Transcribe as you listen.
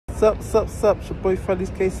Sup? It's your boy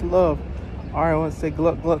Freddy's Case of Love. All right, I want to say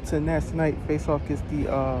good luck to the Nats tonight. Face off against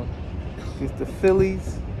the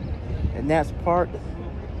Phillies at Nats Park.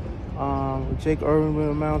 Jake Irvin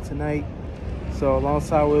will mount tonight. So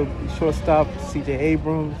alongside with shortstop C.J.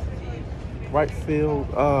 Abrams, right field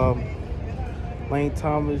Lane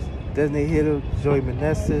Thomas, designated hitter Joey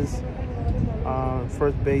Meneses,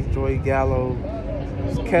 first base Joey Gallo,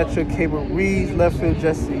 catcher Cameron Reeves, left field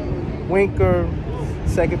Jesse Winker,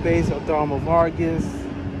 second base Adamo Vargas,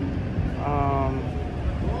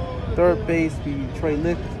 third base be Trey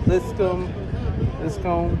Liscombe. I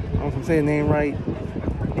don't know if I'm saying the name right.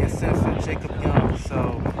 And center field Jacob Young.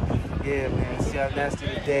 So yeah, man, see how Nats do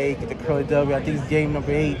today. Get the curly W. I think it's game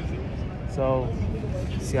number 8. So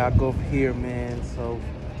see how I go from here, man. So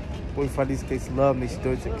boy, for these cases, love me.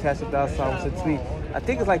 Still to catch up outside with a tweet. I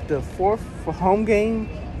think it's like the 4th for home game.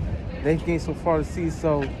 They've gained so far to see.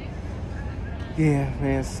 So yeah,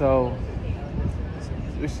 man. So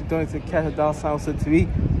we should do it to catch up outside with a tweet.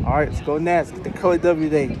 All right, let's go Nats. Get the curly W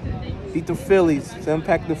today. Beat the Phillies.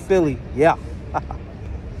 7-pack the Philly. Yeah.